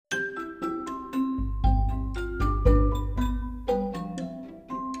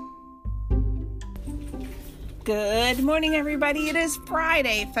Good morning, everybody. It is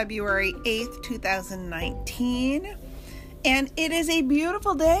Friday, February 8th, 2019, and it is a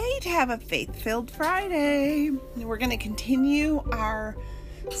beautiful day to have a faith-filled Friday. We're going to continue our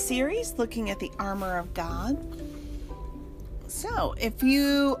series looking at the armor of God. So, if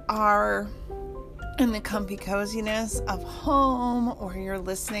you are in the comfy coziness of home, or you're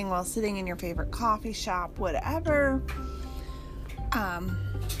listening while sitting in your favorite coffee shop, whatever,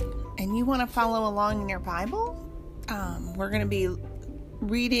 and you want to follow along in your Bible, we're going to be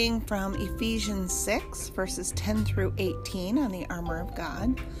reading from Ephesians 6, verses 10 through 18 on the armor of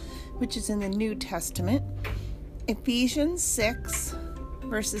God, which is in the New Testament. Ephesians 6,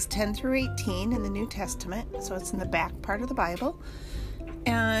 verses 10 through 18 in the New Testament, so it's in the back part of the Bible.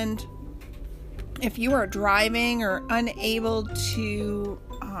 And if you are driving or unable to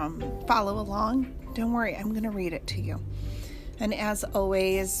follow along, don't worry, I'm going to read it to you. And as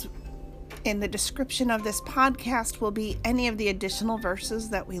always, in the description of this podcast will be any of the additional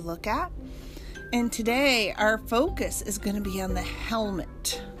verses that we look at. And today, our focus is going to be on the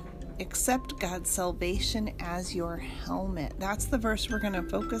helmet. Accept God's salvation as your helmet. That's the verse we're going to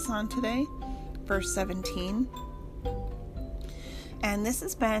focus on today, verse 17. And this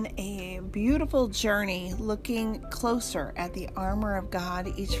has been a beautiful journey looking closer at the armor of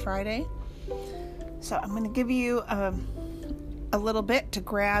God each Friday. So I'm going to give you a little bit to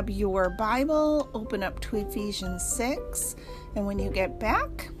grab your Bible, open up to Ephesians 6, and when you get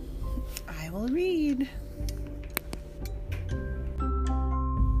back, I will read.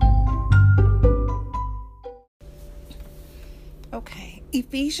 Okay,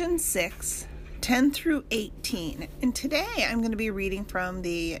 Ephesians 6, 10 through 18. And today I'm going to be reading from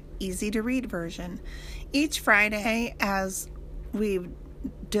the easy to read version. Each Friday, as we've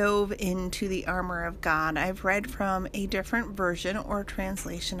dove into the armor of God, I've read from a different version or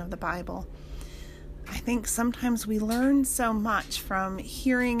translation of the Bible. I think sometimes we learn so much from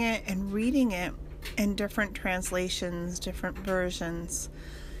hearing it and reading it in different translations, different versions.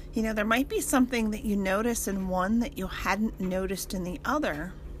 You know, there might be something that you notice in one that you hadn't noticed in the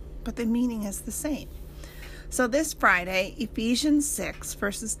other, but the meaning is the same. So this Friday, Ephesians 6,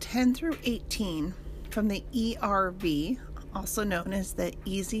 verses 10 through 18 from the ERV, also known as the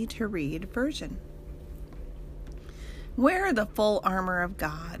Easy to Read version. Wear the full armor of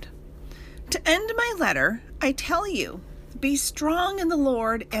God. To end my letter, I tell you, be strong in the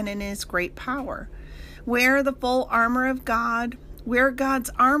Lord and in his great power. Wear the full armor of God. Wear God's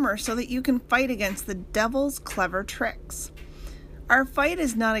armor so that you can fight against the devil's clever tricks. Our fight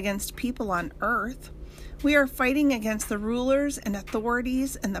is not against people on earth. We are fighting against the rulers and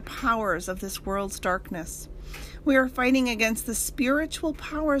authorities and the powers of this world's darkness. We are fighting against the spiritual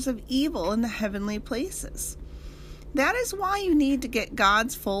powers of evil in the heavenly places. That is why you need to get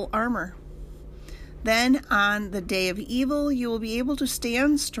God's full armor. Then on the day of evil, you will be able to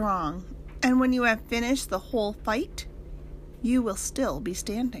stand strong. And when you have finished the whole fight, you will still be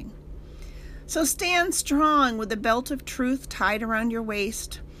standing. So stand strong with the belt of truth tied around your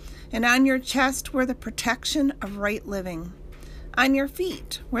waist, and on your chest wear the protection of right living. On your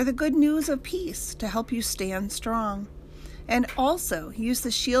feet, wear the good news of peace to help you stand strong. And also use the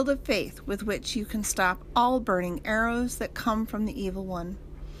shield of faith with which you can stop all burning arrows that come from the evil one.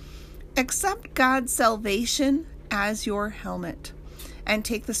 Accept God's salvation as your helmet, and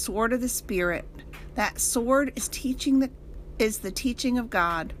take the sword of the Spirit. That sword is the teaching of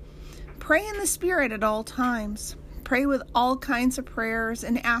God. Pray in the Spirit at all times. Pray with all kinds of prayers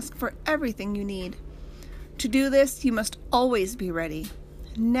and ask for everything you need. To do this, you must always be ready.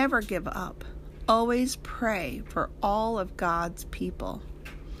 Never give up. Always pray for all of God's people.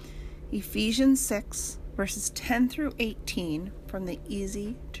 Ephesians 6, verses 10 through 18 from the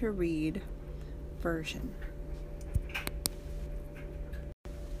Easy to Read version.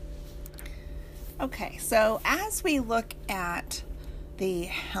 Okay, so as we look at the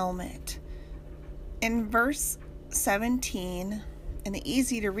helmet, in verse 17, in the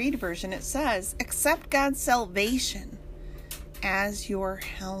Easy to Read version, it says, accept God's salvation as your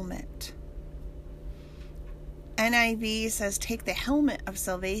helmet. NIV says, take the helmet of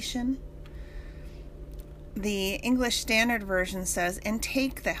salvation. The English Standard Version says, and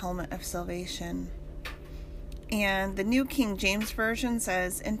take the helmet of salvation. And the New King James Version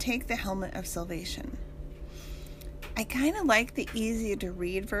says, and take the helmet of salvation. I kind of like the Easy to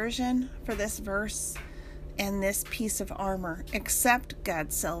Read version for this verse and this piece of armor. Accept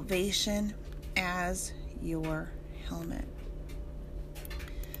God's salvation as your helmet.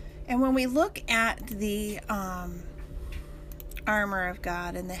 And when we look at the armor of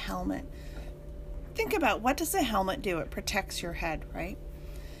God and the helmet, think about, what does a helmet do? It protects your head, right?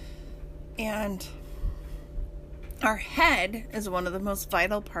 And Our head is one of the most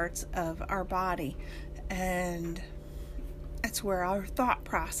vital parts of our body, and it's where our thought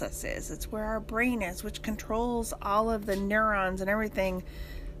process is. It's where our brain is, which controls all of the neurons and everything,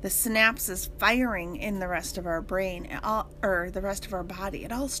 the synapses firing in the rest of our brain, or the rest of our body.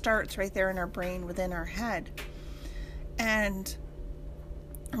 It all starts right there in our brain, within our head. And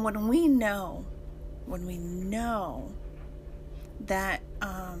when we know that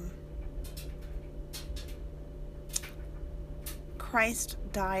Christ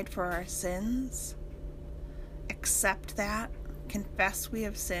died for our sins, accept that, confess we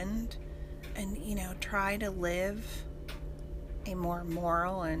have sinned, and, try to live a more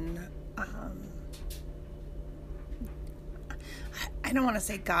moral and, I don't want to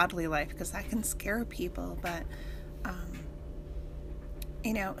say godly life, because that can scare people, but,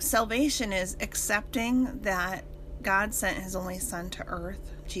 salvation is accepting that God sent his only son to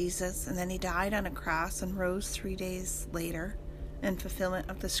earth, Jesus, and then he died on a cross and rose 3 days later in fulfillment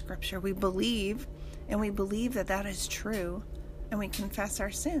of the scripture. We believe that that is true, and we confess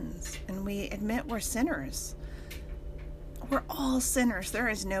our sins, and we admit we're sinners. We're all sinners. There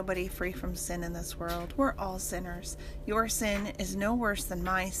is nobody free from sin in this world. We're all sinners. Your sin is no worse than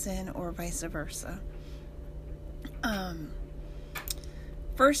my sin, or vice versa.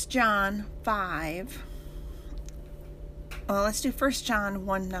 1 John 5. Well, let's do 1 John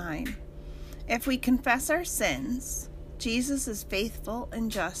 1:9. If we confess our sins, Jesus is faithful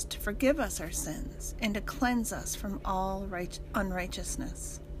and just to forgive us our sins and to cleanse us from all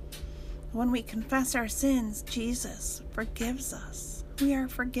unrighteousness. When we confess our sins, Jesus forgives us. We are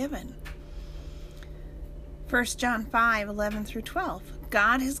forgiven. 1 John 5:11-12.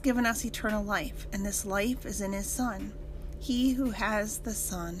 God has given us eternal life, and this life is in his Son. He who has the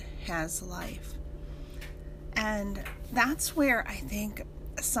Son has life. And that's where I think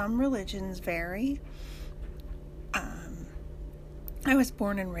some religions vary. I was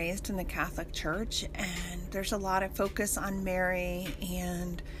born and raised in the Catholic Church, and there's a lot of focus on Mary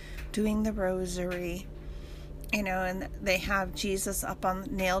and doing the rosary, and they have Jesus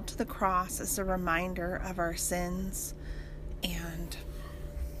nailed to the cross as a reminder of our sins, and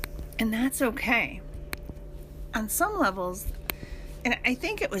that's okay. On some levels, and I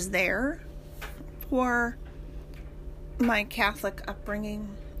think it was there for my Catholic upbringing.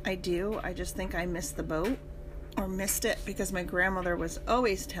 I just think I missed the boat, or missed it, because my grandmother was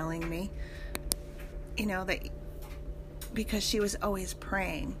always telling me, that, because she was always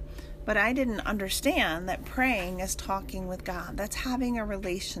praying. But I didn't understand that praying is talking with God. That's having a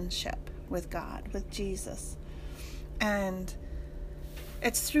relationship with God, with Jesus. And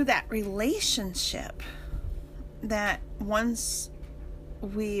it's through that relationship that once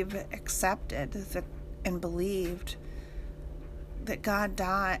we've accepted and believed that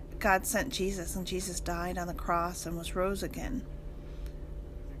God sent Jesus, and Jesus died on the cross and was rose again,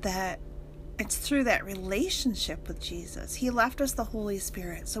 that it's through that relationship with Jesus. He left us the Holy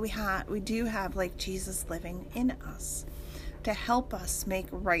Spirit, so we do have, like, Jesus living in us to help us make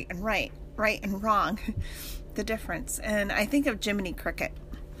right and wrong the difference. And I think of Jiminy Cricket,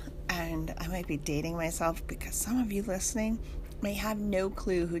 and I might be dating myself because some of you listening may have no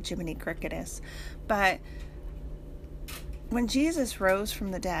clue who Jiminy Cricket is, but when Jesus rose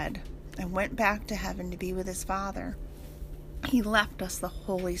from the dead and went back to heaven to be with his Father, he left us the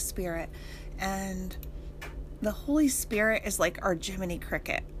Holy Spirit. And the Holy Spirit is like our Jiminy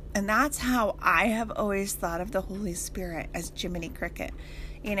Cricket. And that's how I have always thought of the Holy Spirit, as Jiminy Cricket.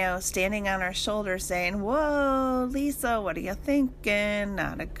 Standing on our shoulders saying, "Whoa, Lisa, what are you thinking?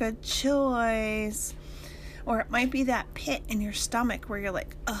 Not a good choice." Or it might be that pit in your stomach where you're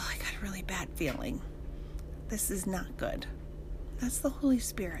like, "Oh, I got a really bad feeling. This is not good." That's the Holy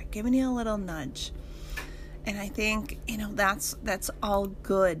Spirit giving you a little nudge. And I think, that's all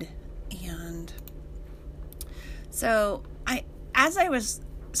good. And so as I was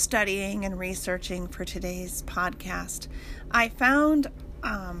studying and researching for today's podcast, I found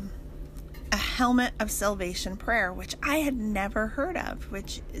a helmet of salvation prayer, which I had never heard of,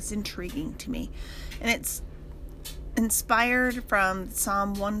 which is intriguing to me. And it's inspired from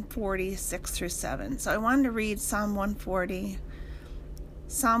Psalm 140, 6-7. So I wanted to read Psalm 140,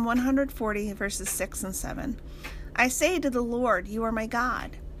 verses 6 and 7. I say to the Lord, "You are my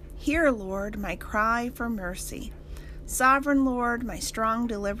God. Hear, Lord, my cry for mercy. Sovereign Lord, my strong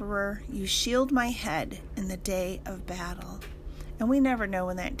deliverer, you shield my head in the day of battle." And we never know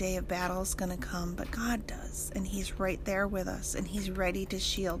when that day of battle is going to come, but God does. And he's right there with us, and he's ready to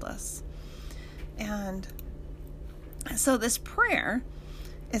shield us. And so this prayer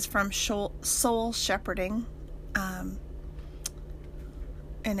is from Soul Shepherding,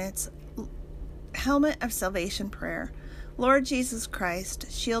 and it's Helmet of Salvation Prayer. Lord Jesus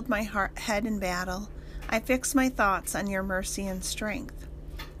Christ, shield my head in battle. I fix my thoughts on your mercy and strength.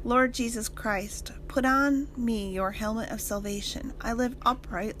 Lord Jesus Christ, put on me your helmet of salvation. I live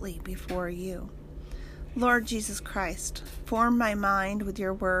uprightly before you. Lord Jesus Christ, form my mind with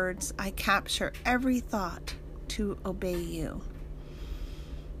your words. I capture every thought to obey you.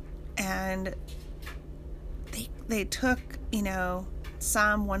 And they took,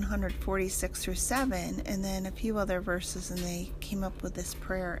 Psalm 146 through 7, and then a few other verses, and they came up with this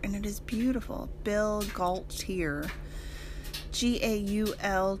prayer, and it is beautiful. Bill Gaultiere, Gaultiere,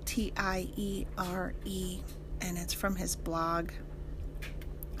 and it's from his blog.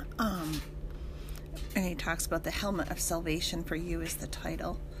 And he talks about the helmet of salvation for you is the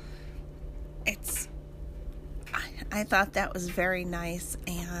title. I thought that was very nice,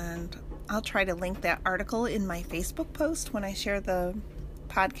 and I'll try to link that article in my Facebook post when I share the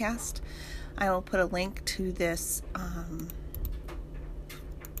podcast. I will put a link to this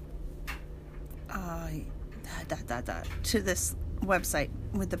to this website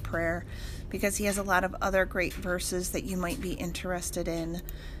with the prayer, because he has a lot of other great verses that you might be interested in,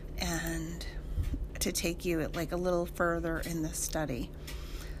 and to take you a little further in the study.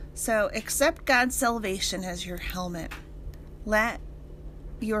 So accept God's salvation as your helmet. Let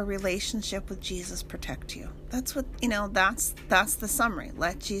your relationship with Jesus protect you. That's what, that's the summary.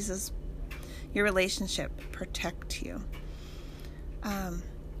 Let your relationship protect you.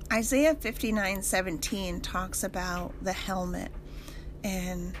 Isaiah 59:17 talks about the helmet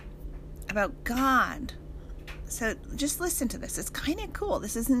and about God. So just listen to this. It's kind of cool.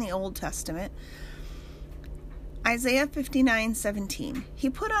 This is in the Old Testament. Isaiah 59:17. He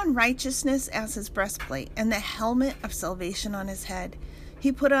put on righteousness as his breastplate and the helmet of salvation on his head.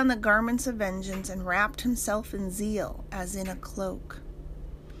 He put on the garments of vengeance and wrapped himself in zeal as in a cloak.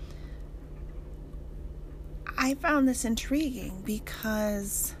 I found this intriguing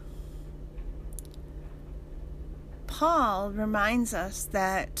because Paul reminds us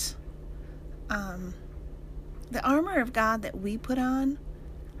that the armor of God that we put on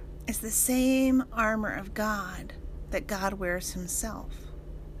is the same armor of God that God wears himself.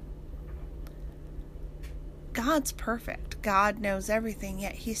 God's perfect. God knows everything,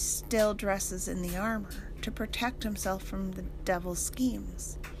 yet he still dresses in the armor to protect himself from the devil's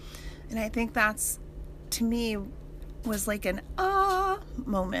schemes. And I think that's, to me, was like an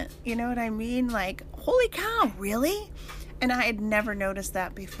moment. You know what I mean? Like, holy cow, really? And I had never noticed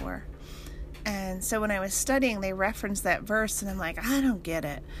that before. And so when I was studying, they referenced that verse, and I'm like, I don't get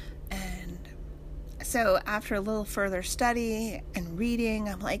it. And so after a little further study and reading,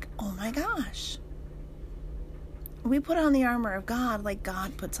 I'm like, oh my gosh. We put on the armor of God like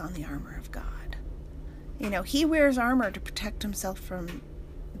God puts on the armor of God. He wears armor to protect himself from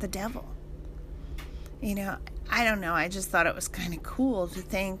the devil. I don't know. I just thought it was kind of cool to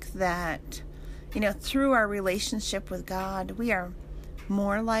think that, through our relationship with God, we are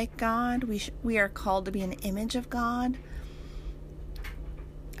more like God. We are called to be an image of God.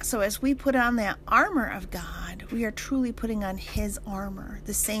 So as we put on that armor of God, we are truly putting on his armor,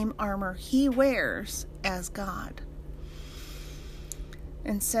 the same armor he wears as God.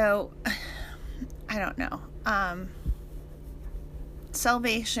 And so, I don't know.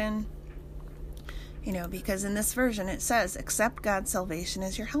 Salvation, because in this version it says, accept God's salvation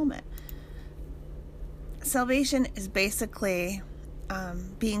as your helmet. Salvation is basically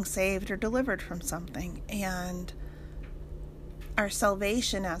being saved or delivered from something. And our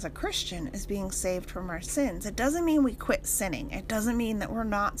salvation as a Christian is being saved from our sins. It doesn't mean we quit sinning. It doesn't mean that we're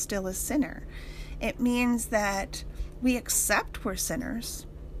not still a sinner. It means that we accept we're sinners.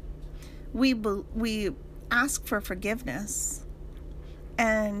 We ask for forgiveness,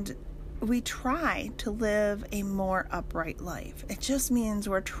 and we try to live a more upright life. It just means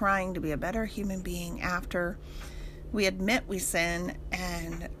we're trying to be a better human being after we admit we sin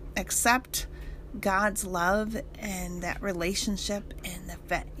and accept God's love and that relationship and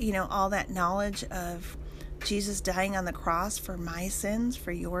all that knowledge of Jesus dying on the cross for my sins,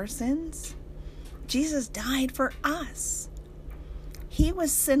 for your sins. Jesus died for us. He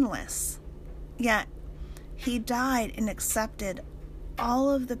was sinless, yet he died and accepted all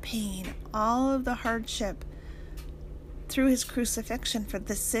of the pain, all of the hardship through his crucifixion for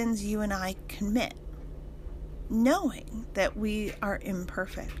the sins you and I commit, knowing that we are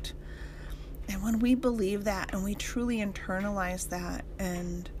imperfect. And when we believe that and we truly internalize that,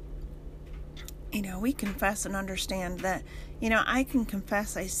 and we confess and understand that, I can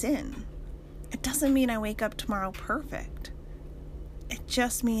confess I sin. It doesn't mean I wake up tomorrow perfect. It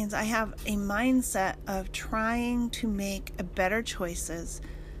just means I have a mindset of trying to make better choices,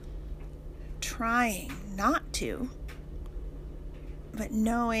 trying not to, but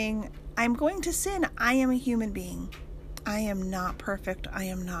knowing I'm going to sin. I am a human being. I am not perfect. I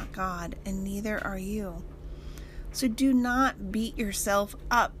am not God, and neither are you. So do not beat yourself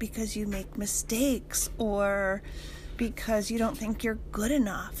up because you make mistakes or because you don't think you're good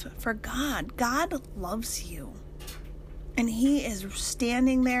enough for God. God loves you. And He is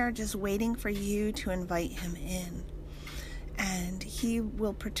standing there just waiting for you to invite Him in. And He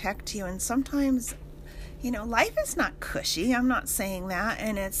will protect you. And sometimes, life is not cushy. I'm not saying that.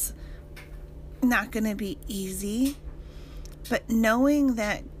 And it's not going to be easy. But knowing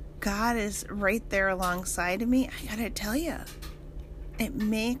that God is right there alongside of me, I gotta tell you, it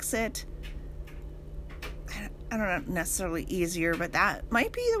makes it, I don't know, necessarily easier, but that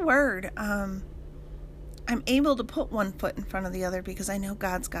might be the word. I'm able to put one foot in front of the other because I know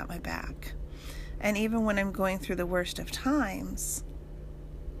God's got my back. And even when I'm going through the worst of times,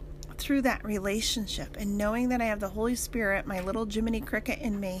 through that relationship and knowing that I have the Holy Spirit, my little Jiminy Cricket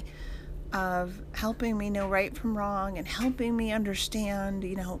in me, of helping me know right from wrong and helping me understand,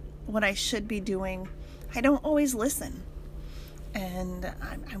 what I should be doing, I don't always listen. And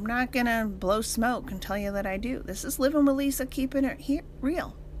I'm not going to blow smoke and tell you that I do. This is Living with Lisa, keeping it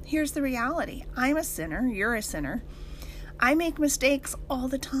real. Here's the reality. I'm a sinner. You're a sinner. I make mistakes all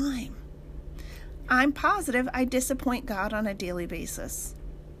the time. I'm positive I disappoint God on a daily basis.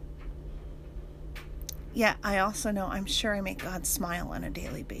 Yet I also know I'm sure I make God smile on a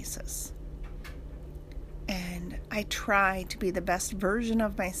daily basis. And I try to be the best version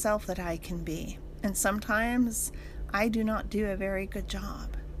of myself that I can be. And sometimes I do not do a very good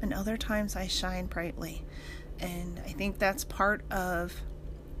job. And other times I shine brightly. And I think that's part of,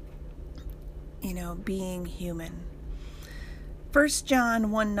 being human. 1 John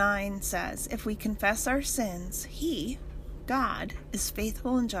 1:9 says, if we confess our sins, He, God, is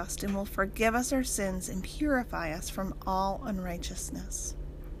faithful and just and will forgive us our sins and purify us from all unrighteousness.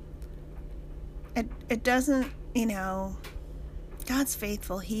 It doesn't, God's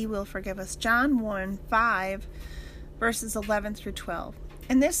faithful. He will forgive us. John 1:5, verses 11 through 12.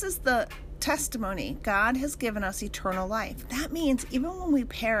 And this is the testimony. God has given us eternal life. That means even when we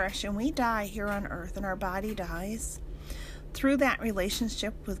perish and we die here on earth and our body dies, through that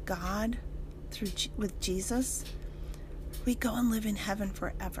relationship with God, with Jesus, we go and live in heaven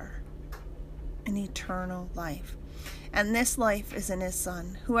forever, an eternal life. And this life is in His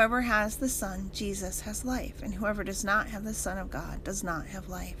Son. Whoever has the Son, Jesus, has life. And whoever does not have the Son of God does not have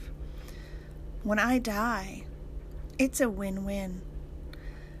life. When I die, it's a win-win.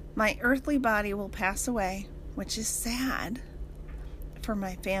 My earthly body will pass away, which is sad for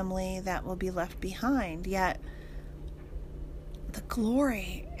my family that will be left behind. Yet, the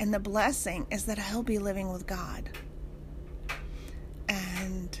glory and the blessing is that I'll be living with God.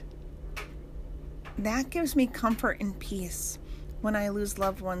 And that gives me comfort and peace when I lose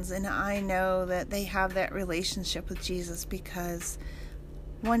loved ones and I know that they have that relationship with Jesus, because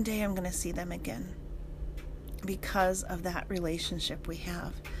one day I'm going to see them again because of that relationship we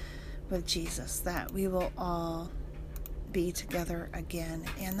have with Jesus, that we will all be together again.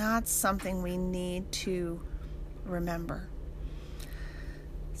 And that's something we need to remember.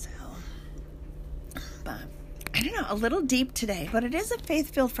 But I don't know, a little deep today, but it is a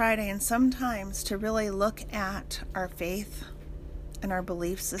Faith-Filled Friday, and sometimes to really look at our faith and our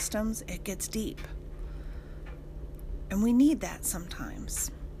belief systems, it gets deep. And we need that sometimes.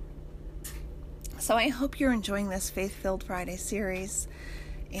 So I hope you're enjoying this Faith-Filled Friday series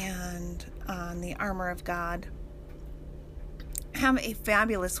and on the armor of God. Have a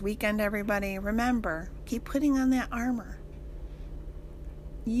fabulous weekend, everybody. Remember, keep putting on that armor.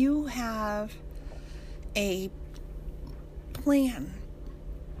 You have a plan.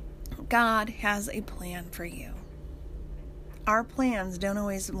 God has a plan for you. Our plans don't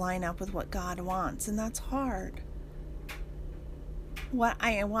always line up with what God wants, and that's hard. What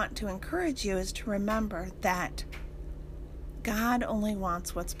I want to encourage you is to remember that God only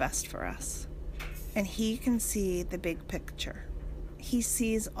wants what's best for us, and He can see the big picture. He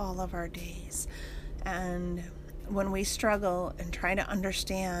sees all of our days, and when we struggle and try to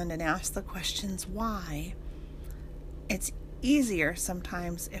understand and ask the questions why, it's easier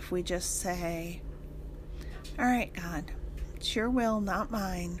sometimes if we just say, all right, God, it's your will, not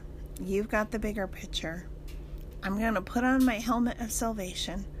mine. You've got the bigger picture. I'm going to put on my helmet of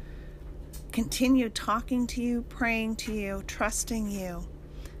salvation, continue talking to you, praying to you, trusting you,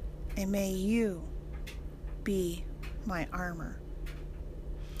 and may you be my armor.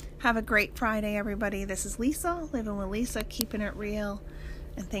 Have a great Friday, everybody. This is Lisa, Living with Lisa, keeping it real,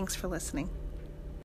 and thanks for listening.